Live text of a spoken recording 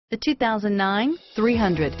The 2009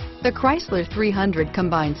 300. The Chrysler 300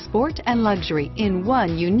 combines sport and luxury in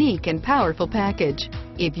one unique and powerful package.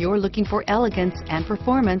 If you're looking for elegance and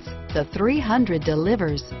performance, the 300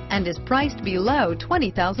 delivers and is priced below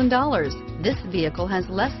 $20,000. This vehicle has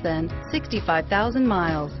less than 65,000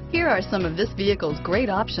 miles. Here are some of this vehicle's great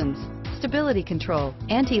options: stability control,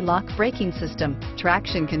 anti-lock braking system,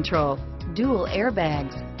 traction control, dual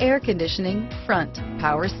airbags, air conditioning, front,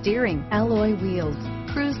 power steering, alloy wheels,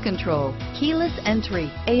 cruise control, keyless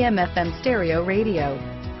entry, AM/FM stereo radio,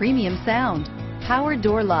 premium sound, power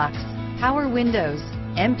door locks, power windows,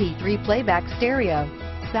 MP3 playback stereo,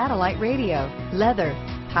 satellite radio, leather,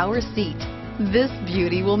 power seat. This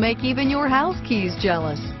beauty will make even your house keys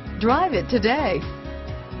jealous. Drive it today.